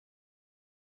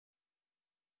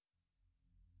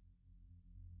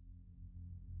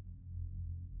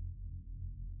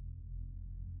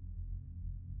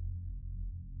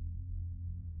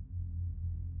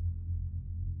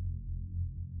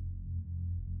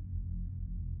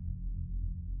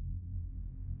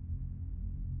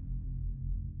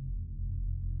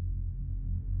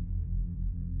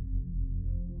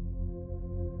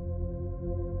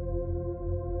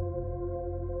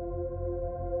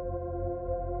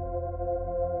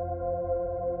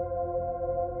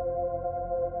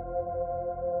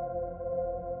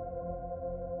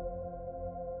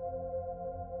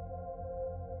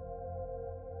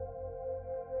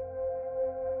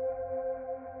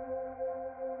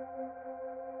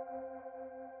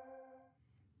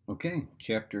Okay,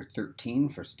 Chapter 13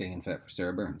 for Staying Fat for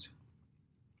Sarah Burns.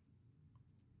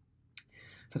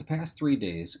 For the past 3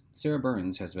 days, Sarah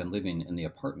Burns has been living in the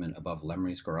apartment above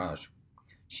Lemry's garage.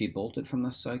 She bolted from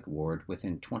the psych ward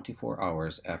within 24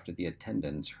 hours after the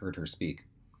attendants heard her speak.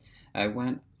 I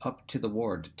went up to the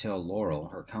ward to tell Laurel,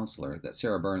 her counselor, that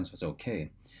Sarah Burns was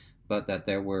okay, but that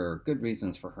there were good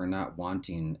reasons for her not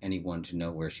wanting anyone to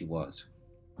know where she was.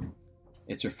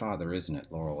 "It's your father, isn't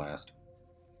it?" Laurel asked.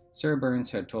 Sarah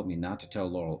Burns had told me not to tell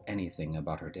Laurel anything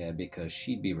about her dad because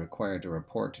she'd be required to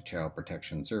report to Child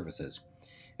Protection Services.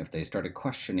 If they started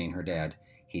questioning her dad,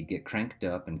 he'd get cranked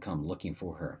up and come looking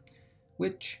for her,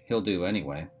 which he'll do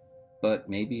anyway, but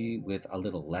maybe with a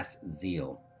little less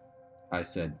zeal. I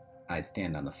said, "I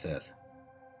stand on the fifth."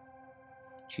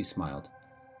 She smiled.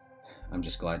 "I'm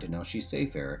just glad to know she's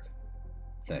safe, Eric."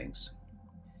 "Thanks."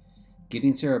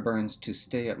 Getting Sarah Burns to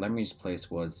stay at Lemry's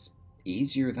place was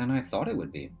easier than I thought it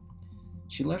would be.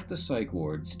 She left the psych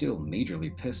ward still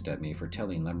majorly pissed at me for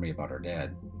telling Lemry about her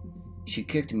dad. She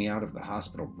kicked me out of the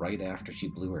hospital right after she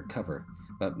blew her cover,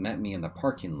 but met me in the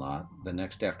parking lot the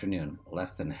next afternoon,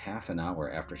 less than half an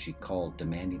hour after she called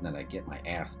demanding that I get my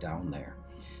ass down there,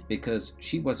 because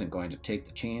she wasn't going to take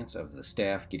the chance of the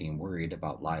staff getting worried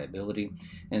about liability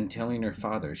and telling her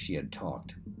father she had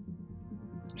talked.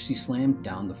 She slammed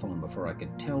down the phone before I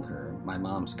could tell her my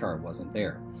mom's car wasn't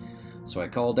there. So I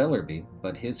called Ellerby,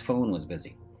 but his phone was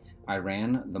busy. I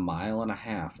ran the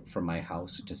 1.5 miles from my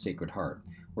house to Sacred Heart,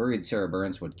 worried Sarah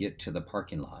Burns would get to the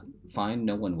parking lot, find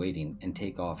no one waiting, and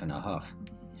take off in a huff.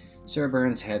 Sarah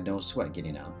Burns had no sweat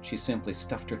getting out. She simply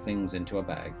stuffed her things into a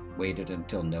bag, waited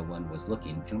until no one was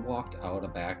looking, and walked out a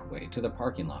back way to the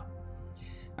parking lot.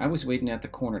 I was waiting at the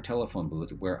corner telephone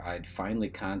booth where I'd finally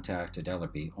contacted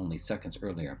Ellerby only seconds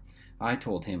earlier. I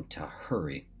told him to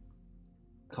hurry.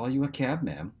 "Call you a cab,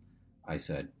 ma'am," I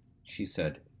said. She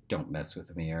said, "Don't mess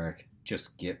with me, Eric.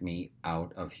 Just get me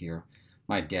out of here.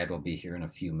 My dad will be here in a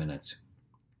few minutes."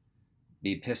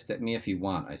 "Be pissed at me if you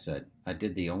want," I said. "I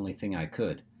did the only thing I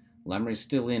could. Lemry's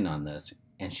still in on this,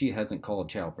 and she hasn't called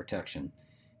Child Protection.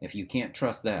 If you can't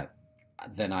trust that,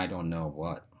 then I don't know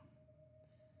what."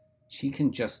 "She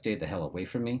can just stay the hell away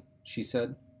from me," she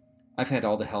said. "I've had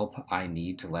all the help I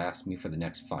need to last me for the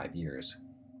next 5 years."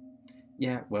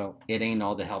 "Yeah, well, it ain't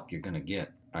all the help you're gonna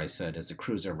get," I said as the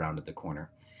cruiser rounded the corner,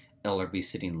 Ellerby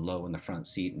sitting low in the front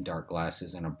seat in dark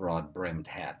glasses and a broad-brimmed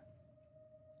hat.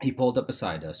 He pulled up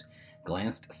beside us,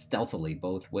 glanced stealthily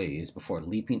both ways before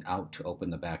leaping out to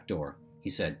open the back door. He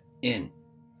said, "In."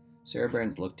 Sarah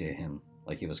Burns looked at him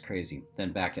like he was crazy,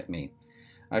 then back at me.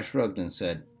 I shrugged and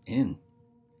said, "In."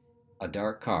 A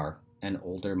dark car, an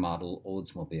older model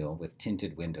Oldsmobile with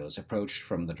tinted windows, approached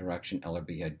from the direction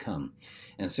Ellerby had come,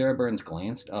 and Sarah Burns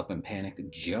glanced up in panic,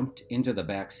 jumped into the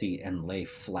back seat, and lay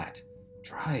flat.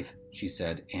 "Drive," she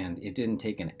said, and it didn't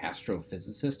take an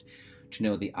astrophysicist to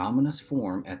know the ominous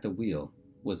form at the wheel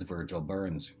was Virgil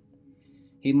Burns.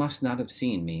 He must not have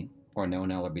seen me or known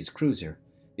Ellerby's cruiser,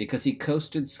 because he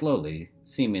coasted slowly,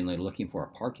 seemingly looking for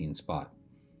a parking spot.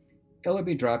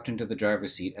 Ellerby dropped into the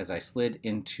driver's seat as I slid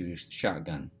into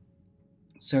shotgun.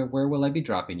 "Sir, where will I be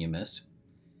dropping you, miss?"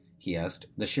 he asked.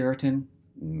 "The Sheraton?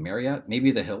 Marriott? Maybe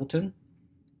the Hilton?"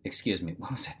 "Excuse me,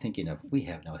 what was I thinking of? We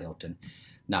have no Hilton."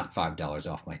 "Knock $5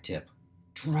 off my tip."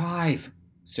 "Drive,"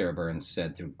 Sarah Burns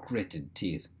said through gritted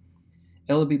teeth.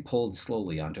 Ellerby pulled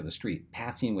slowly onto the street,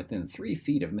 passing within 3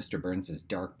 feet of Mr. Burns's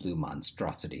dark blue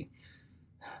monstrosity.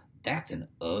 "That's an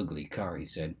ugly car," he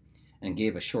said, and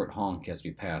gave a short honk as we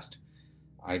passed.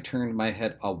 I turned my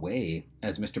head away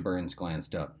as Mr. Burns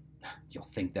glanced up. "You'll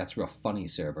think that's real funny,"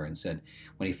 Sarah Burns said,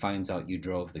 "when he finds out you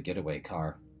drove the getaway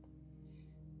car."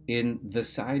 In the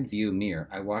side view mirror,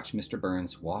 I watched Mr.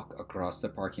 Burns walk across the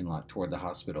parking lot toward the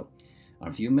hospital. In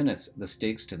a few minutes, the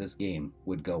stakes to this game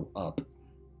would go up.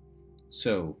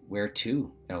 "So, where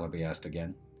to?" Ellerby asked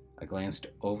again. I glanced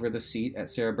over the seat at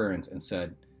Sarah Burns and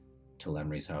said, "To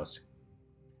Lemry's house."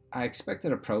 I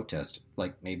expected a protest,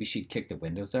 like maybe she'd kick the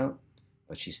windows out,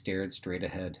 but she stared straight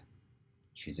ahead.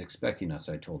 "She's expecting us,"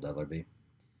 I told Ellerby.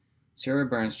 Sarah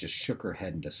Burns just shook her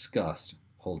head in disgust,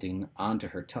 holding on to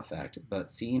her tough act, but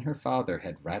seeing her father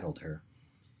had rattled her.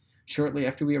 Shortly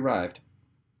after we arrived,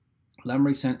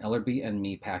 Lemry sent Ellerby and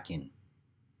me packing.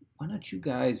 "Why don't you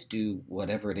guys do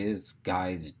whatever it is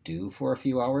guys do for a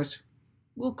few hours?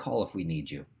 We'll call if we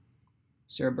need you."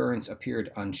 Sarah Burns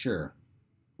appeared unsure,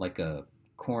 like a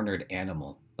cornered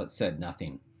animal, but said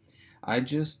nothing.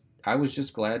 I was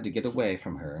just glad to get away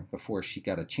from her before she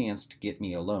got a chance to get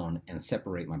me alone and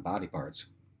separate my body parts.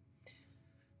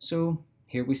 So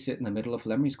here we sit in the middle of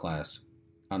Lemry's class.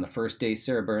 On the first day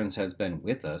Sarah Burns has been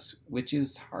with us, which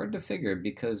is hard to figure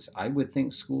because I would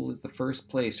think school is the first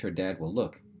place her dad will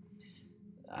look.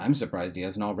 I'm surprised he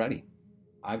hasn't already.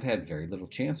 I've had very little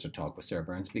chance to talk with Sarah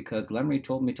Burns because Lemry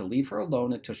told me to leave her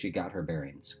alone until she got her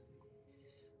bearings.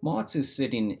 Motts is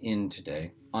sitting in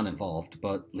today, uninvolved,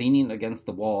 but leaning against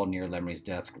the wall near Lemry's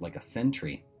desk like a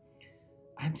sentry.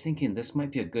 I'm thinking this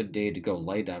might be a good day to go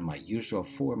light on my usual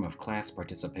form of class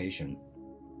participation.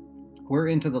 We're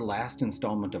into the last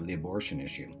installment of the abortion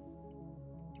issue.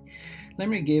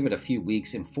 Lemry gave it a few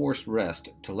weeks enforced rest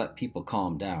to let people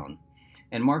calm down,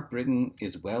 and Mark Britton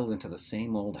is well into the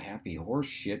same old happy horse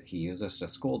shit he uses to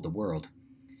scold the world.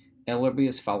 Ellerby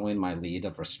is following my lead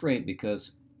of restraint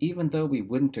because, even though we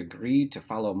wouldn't agree to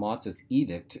follow Motts's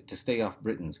edict to stay off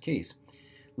Britton's case,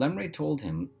 Lemry told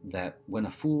him that when a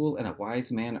fool and a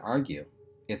wise man argue,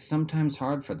 it's sometimes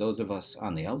hard for those of us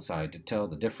on the outside to tell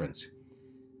the difference.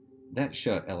 That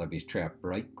shut Ellerby's trap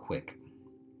right quick.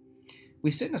 We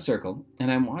sit in a circle,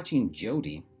 and I'm watching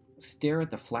Jody stare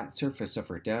at the flat surface of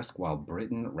her desk while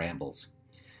Britton rambles.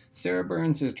 Sarah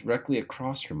Burns is directly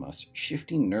across from us,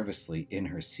 shifting nervously in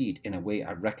her seat in a way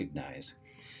I recognize.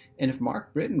 And if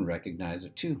Mark Britton recognized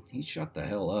it too, he'd shut the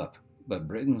hell up. But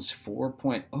Britton's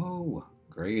 4.0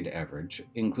 grade average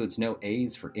includes no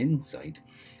A's for insight,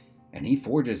 and he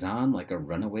forges on like a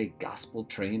runaway gospel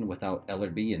train without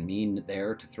Ellerby and me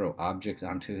there to throw objects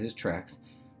onto his tracks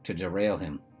to derail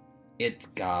him. It's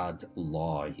God's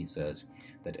law, he says,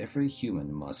 that every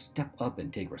human must step up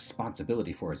and take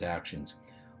responsibility for his actions.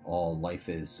 All life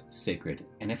is sacred,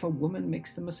 and if a woman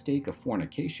makes the mistake of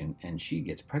fornication and she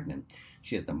gets pregnant,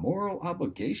 she has the moral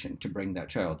obligation to bring that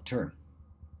child to term.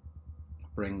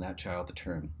 Bring that child to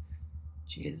term.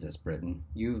 Jesus, Britton,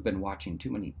 you've been watching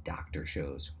too many doctor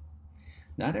shows.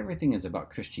 Not everything is about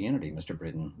Christianity, Mr.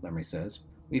 Britton, Lemry says.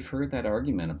 We've heard that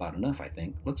argument about enough, I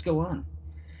think. Let's go on.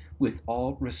 With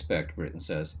all respect, Britton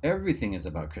says, everything is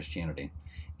about Christianity.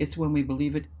 It's when we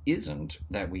believe it isn't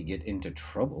that we get into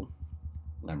trouble.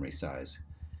 Lemry sighs.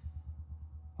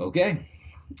 Okay,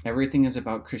 everything is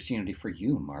about Christianity for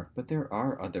you, Mark, but there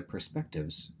are other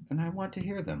perspectives, and I want to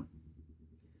hear them.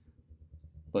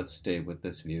 Let's stay with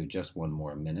this view just one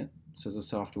more minute, says a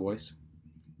soft voice.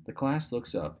 The class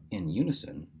looks up in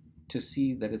unison to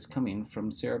see that it's coming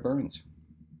from Sarah Burns.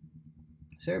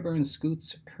 Sarah Burns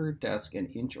scoots her desk an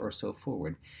inch or so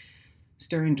forward,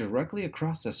 staring directly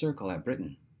across the circle at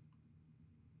Britton.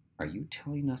 Are you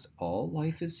telling us all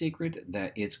life is sacred,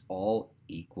 that it's all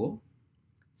equal?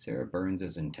 Sarah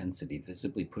Burns' intensity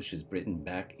visibly pushes Britton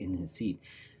back in his seat,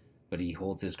 but he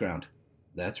holds his ground.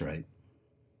 That's right.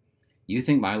 You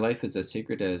think my life is as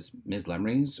sacred as Ms.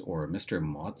 Lemry's or Mr.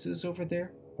 Motts's over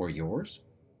there, or yours?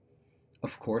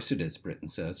 Of course it is, Britton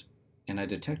says, and I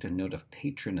detect a note of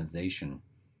patronization.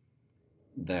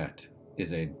 That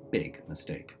is a big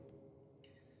mistake.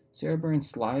 Sarah Burns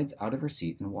slides out of her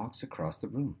seat and walks across the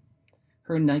room.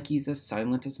 Her Nikes as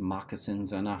silent as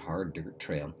moccasins on a hard dirt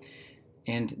trail,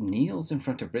 and kneels in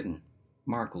front of Britton.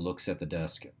 Mark looks at the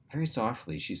desk. Very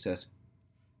softly, she says,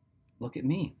 "Look at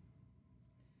me."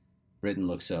 Britton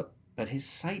looks up, but his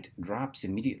sight drops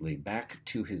immediately back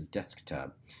to his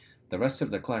desktop. The rest of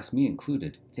the class, me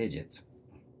included, fidgets.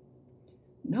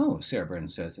 "No," Sarah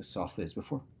Burns says as softly as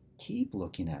before. "Keep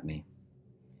looking at me."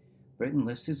 Britton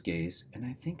lifts his gaze, and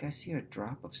I think I see a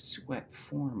drop of sweat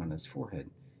form on his forehead.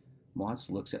 Motts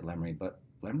looks at Lemry, but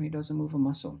Lemry doesn't move a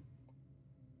muscle.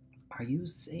 "Are you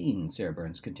saying," Sarah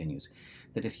Burns continues,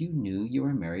 "that if you knew you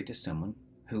were married to someone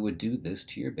who would do this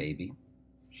to your baby,"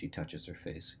 she touches her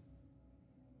face,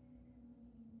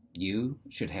 "you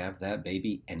should have that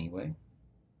baby anyway?"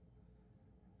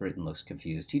 Britton looks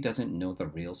confused. He doesn't know the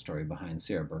real story behind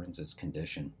Sarah Burns'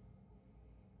 condition.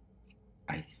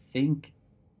 "I think,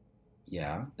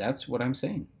 yeah, that's what I'm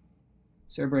saying."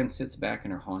 Sarah Burns sits back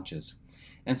in her haunches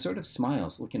and sort of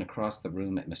smiles, looking across the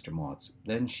room at Mr. Motts.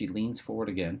 Then she leans forward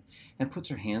again and puts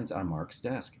her hands on Mark's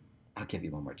desk. "I'll give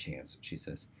you one more chance," she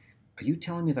says. "Are you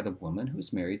telling me that a woman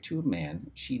who's married to a man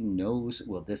she knows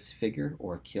will disfigure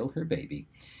or kill her baby,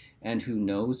 and who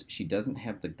knows she doesn't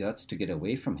have the guts to get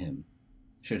away from him,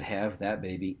 should have that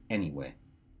baby anyway?"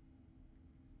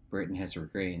 Britton has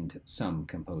regained some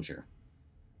composure.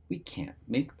 "We can't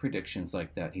make predictions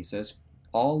like that," he says.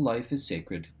 "All life is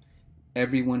sacred.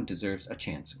 Everyone deserves a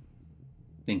chance."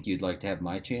 "Think you'd like to have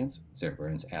my chance?" Sarah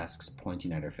Burns asks,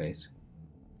 pointing at her face.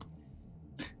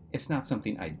 "It's not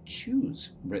something I'd choose,"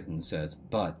 Britton says,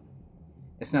 "but..."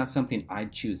 "It's not something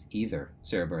I'd choose either,"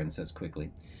 Sarah Burns says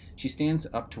quickly. She stands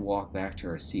up to walk back to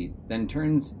her seat, then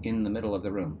turns in the middle of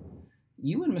the room.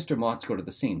 "You and Mr. Motts go to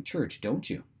the same church, don't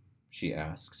you?" she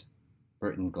asks.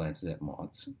 Britton glances at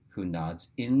Maud, who nods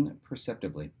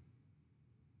imperceptibly.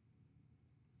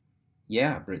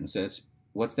 Yeah, Britton says.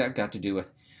 What's that got to do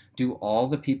with... Do all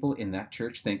the people in that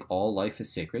church think all life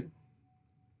is sacred?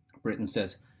 Britton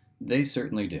says, they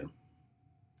certainly do.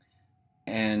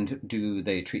 And do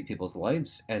they treat people's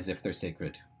lives as if they're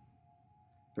sacred?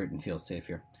 Britton feels safe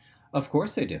here. Of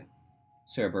course they do.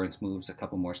 Sarah Burns moves a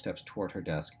couple more steps toward her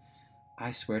desk.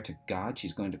 I swear to God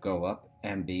she's going to grow up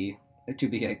and be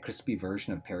a crispy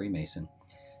version of Perry Mason.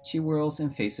 She whirls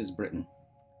and faces Britton.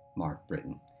 Mark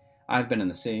Britton. I've been in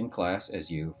the same class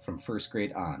as you from first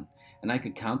grade on, and I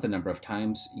could count the number of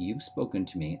times you've spoken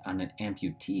to me on an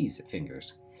amputee's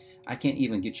fingers. I can't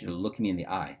even get you to look me in the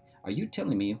eye. Are you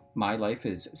telling me my life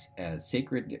is as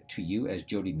sacred to you as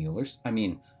Jody Mueller's? I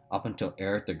mean, up until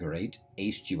Eric the Great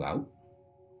aced you out?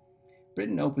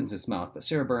 Britton opens his mouth, but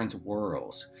Sarah Burns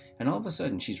whirls, and all of a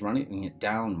sudden she's running it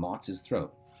down Motz's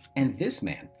throat. And this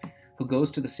man, who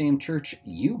goes to the same church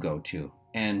you go to,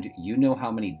 and you know how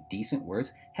many decent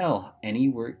words, hell,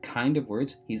 any kind of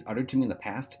words he's uttered to me in the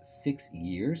past 6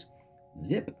 years?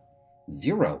 Zip.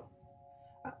 Zero.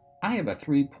 I have a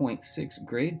 3.6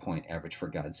 grade point average, for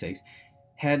God's sakes,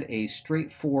 had a straight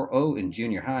 4.0 in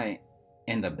junior high,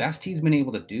 and the best he's been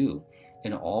able to do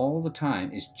in all the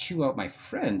time is chew out my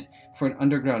friend for an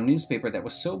underground newspaper that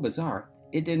was so bizarre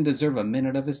it didn't deserve a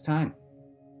minute of his time.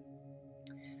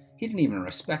 He didn't even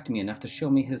respect me enough to show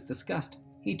me his disgust.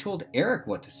 He told Eric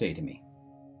what to say to me.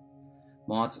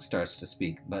 Maud starts to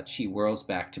speak, but she whirls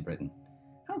back to Britton.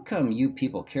 How come you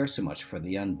people care so much for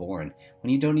the unborn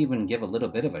when you don't even give a little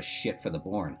bit of a shit for the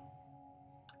born?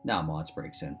 Now Maud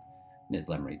breaks in. Ms.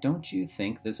 Lemery, don't you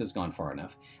think this has gone far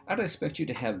enough? I'd expect you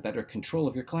to have better control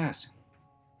of your class.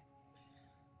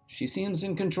 She seems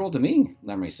in control to me,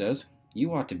 Lemery says.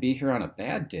 You ought to be here on a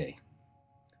bad day.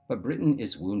 But Britton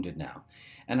is wounded now,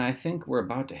 and I think we're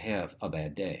about to have a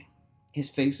bad day. His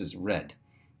face is red,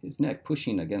 his neck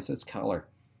pushing against his collar.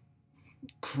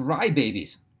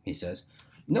 Crybabies, he says.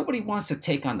 Nobody wants to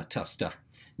take on the tough stuff.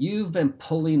 You've been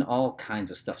pulling all kinds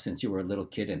of stuff since you were a little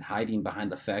kid and hiding behind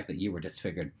the fact that you were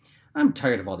disfigured. I'm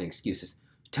tired of all the excuses.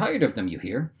 Tired of them, you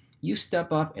hear? You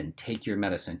step up and take your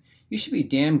medicine. You should be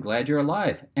damn glad you're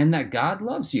alive and that God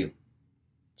loves you.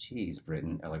 Jeez,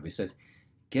 Britton, Ellerby says.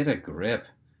 Get a grip.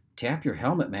 Tap your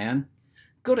helmet, man.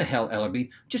 Go to hell, Ellerby.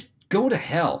 Just go to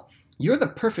hell. You're the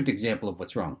perfect example of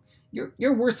what's wrong.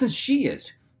 You're worse than she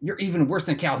is. You're even worse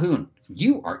than Calhoun.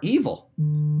 You are evil.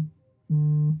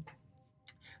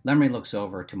 Lemery looks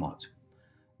over to Maud.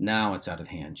 Now it's out of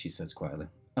hand, she says quietly.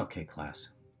 Okay, class.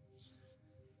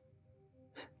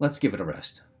 Let's give it a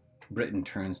rest. Britton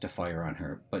turns to fire on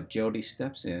her, but Jody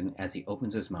steps in as he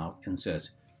opens his mouth and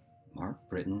says, Mark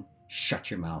Britton, shut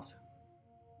your mouth.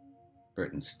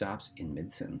 Britton stops in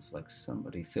mid-sentence like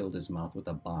somebody filled his mouth with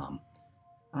a bomb.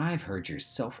 I've heard your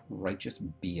self-righteous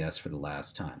BS for the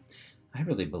last time. I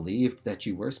really believed that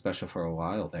you were special for a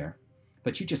while there,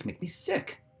 but you just make me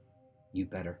sick. You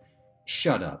better.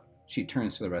 Shut up. She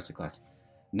turns to the rest of the class.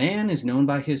 Man is known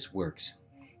by his works.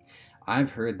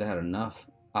 I've heard that enough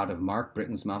out of Mark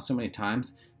Britton's mouth so many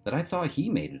times that I thought he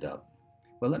made it up.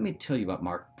 Well, let me tell you about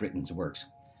Mark Britton's works.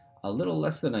 A little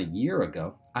less than a year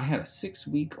ago, I had a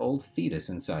 6-week-old fetus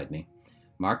inside me.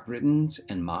 Mark Britton's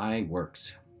and my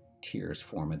works. Tears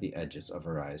form at the edges of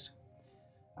her eyes.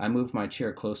 I move my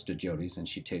chair close to Jody's and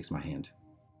she takes my hand.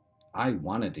 I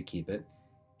wanted to keep it.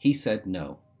 He said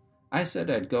no. I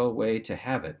said I'd go away to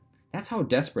have it. That's how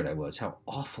desperate I was, how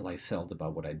awful I felt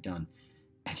about what I'd done.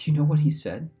 And you know what he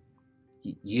said?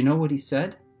 You know what he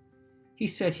said? He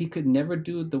said he could never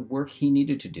do the work he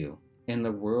needed to do in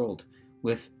the world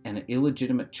with an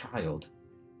illegitimate child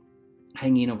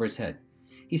hanging over his head.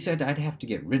 He said I'd have to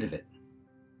get rid of it.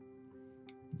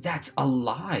 That's a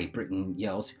lie, Britton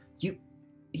yells.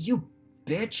 You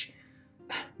bitch.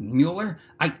 Mueller,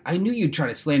 I knew you'd try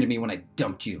to slander me when I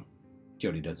dumped you.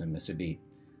 Jody doesn't miss a beat.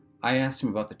 I asked him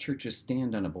about the church's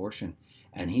stand on abortion,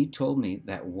 and he told me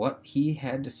that what he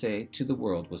had to say to the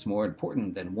world was more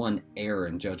important than one error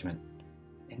in judgment.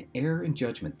 An error in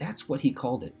judgment, that's what he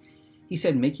called it. He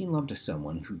said making love to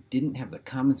someone who didn't have the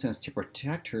common sense to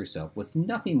protect herself was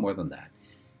nothing more than that.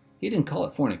 He didn't call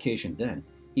it fornication then.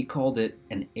 He called it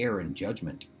an error in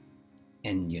judgment.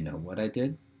 And you know what I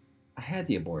did? I had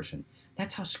the abortion.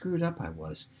 That's how screwed up I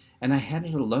was. And I had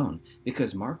it alone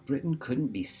because Mark Britton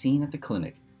couldn't be seen at the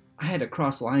clinic. I had to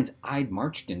cross lines I'd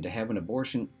marched in to have an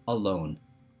abortion alone.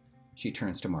 She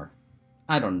turns to Mark.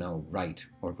 I don't know right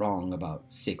or wrong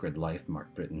about sacred life,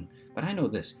 Mark Britton, but I know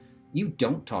this. You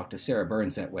don't talk to Sarah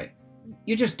Burns that way.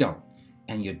 You just don't.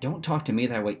 And you don't talk to me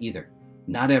that way either.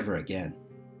 Not ever again.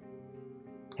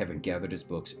 Having gathered his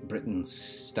books, Britton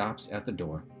stops at the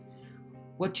door.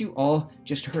 What you all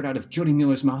just heard out of Jody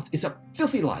Mueller's mouth is a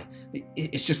filthy lie.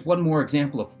 It's just one more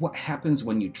example of what happens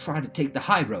when you try to take the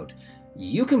high road.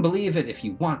 You can believe it if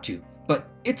you want to, but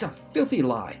it's a filthy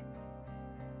lie.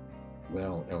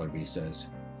 Well, Ellerby says,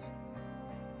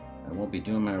 I won't be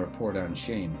doing my report on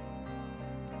shame.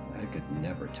 I could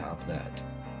never top that.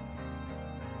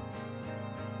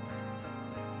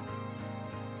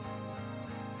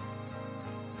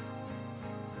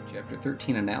 Chapter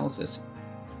 13, Analysis.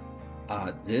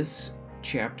 This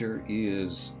chapter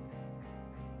is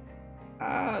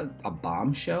a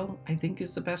bombshell, I think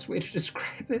is the best way to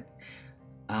describe it.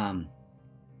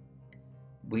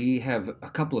 We have a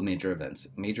couple of major events.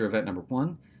 Major event number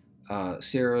one,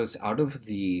 Sarah's out of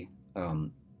the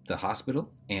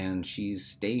hospital, and she's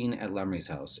staying at Lemry's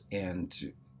house,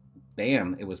 and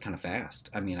bam, it was kind of fast.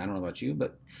 I mean, I don't know about you,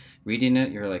 but reading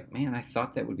it, you're like, man, I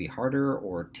thought that would be harder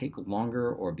or take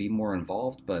longer or be more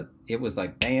involved, but it was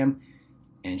like, bam,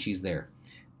 and she's there.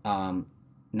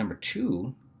 Number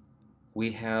two,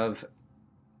 we have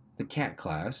the cat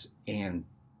class, and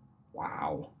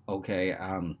wow, okay,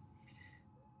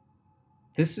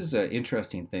 this is an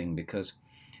interesting thing because,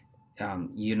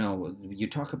 you know, you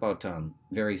talk about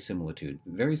verisimilitude.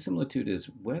 Verisimilitude is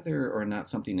whether or not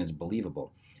something is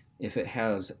believable. If it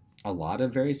has a lot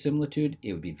of verisimilitude,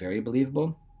 it would be very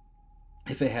believable.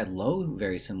 If it had low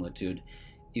verisimilitude,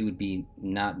 it would be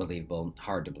not believable,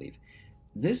 hard to believe.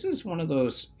 This is one of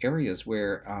those areas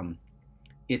where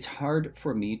it's hard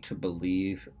for me to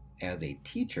believe as a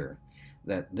teacher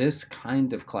that this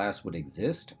kind of class would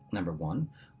exist, number one,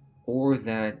 or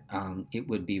that it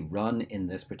would be run in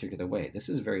this particular way. This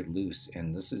is very loose,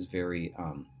 and this is very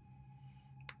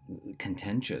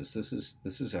contentious.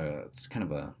 It's kind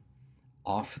of a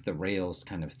off the rails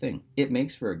kind of thing. It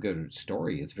makes for a good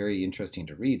story. It's very interesting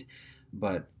to read,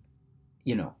 but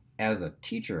you know, as a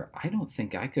teacher, I don't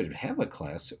think I could have a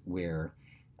class where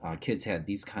kids had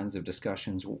these kinds of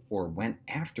discussions or went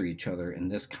after each other in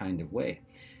this kind of way.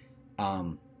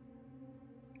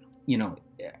 You know,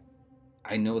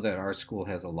 I know that our school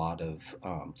has a lot of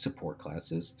support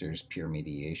classes. There's peer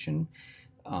mediation.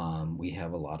 We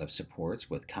have a lot of supports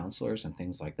with counselors and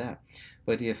things like that.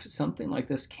 But if something like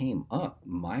this came up,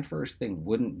 my first thing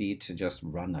wouldn't be to just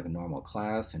run a normal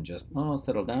class and just, oh,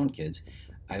 settle down, kids.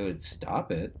 I would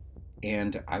stop it,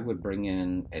 and I would bring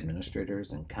in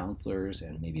administrators and counselors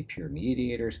and maybe peer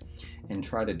mediators and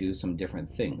try to do some different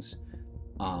things.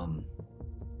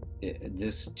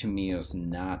 This, to me, is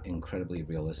not incredibly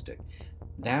realistic.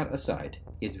 That aside,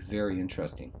 it's very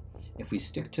interesting. If we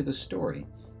stick to the story,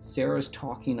 Sarah's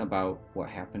talking about what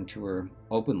happened to her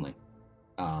openly.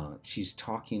 She's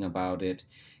talking about it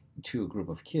to a group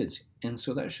of kids. And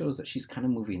so that shows that she's kind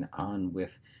of moving on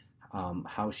with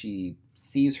how she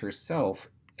sees herself.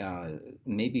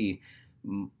 Maybe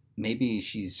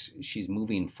she's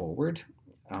moving forward.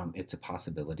 It's a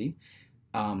possibility.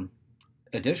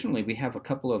 Additionally, we have a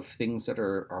couple of things that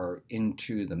are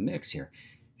into the mix here.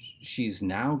 She's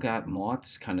now got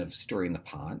moths kind of stirring the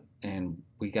pot, and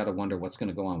we got to wonder what's going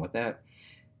to go on with that.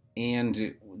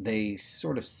 And they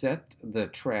sort of set the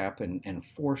trap and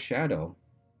foreshadow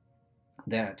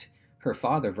that her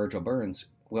father, Virgil Burns,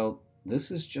 well,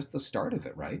 this is just the start of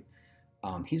it, right?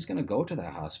 He's going to go to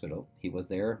that hospital. He was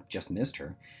there, just missed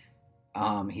her.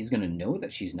 He's going to know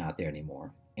that she's not there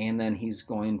anymore, and then he's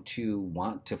going to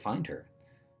want to find her.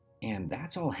 And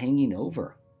that's all hanging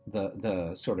over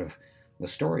the sort of the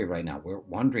story right now. We're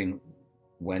wondering,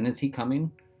 when is he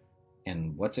coming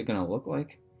and what's it going to look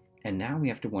like? And now we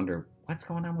have to wonder what's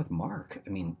going on with Mark. I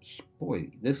mean,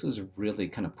 boy, this has really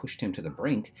kind of pushed him to the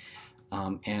brink.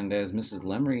 And as Mrs.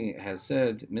 Lemry has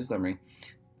said, Ms. Lemry,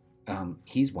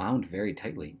 he's wound very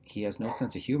tightly. He has no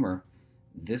sense of humor.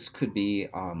 This could be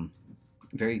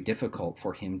very difficult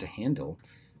for him to handle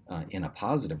in a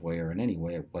positive way or in any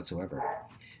way whatsoever.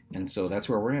 And so that's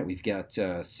where we're at. We've got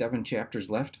 7 chapters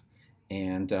left.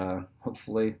 And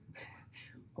hopefully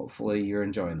you're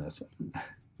enjoying this.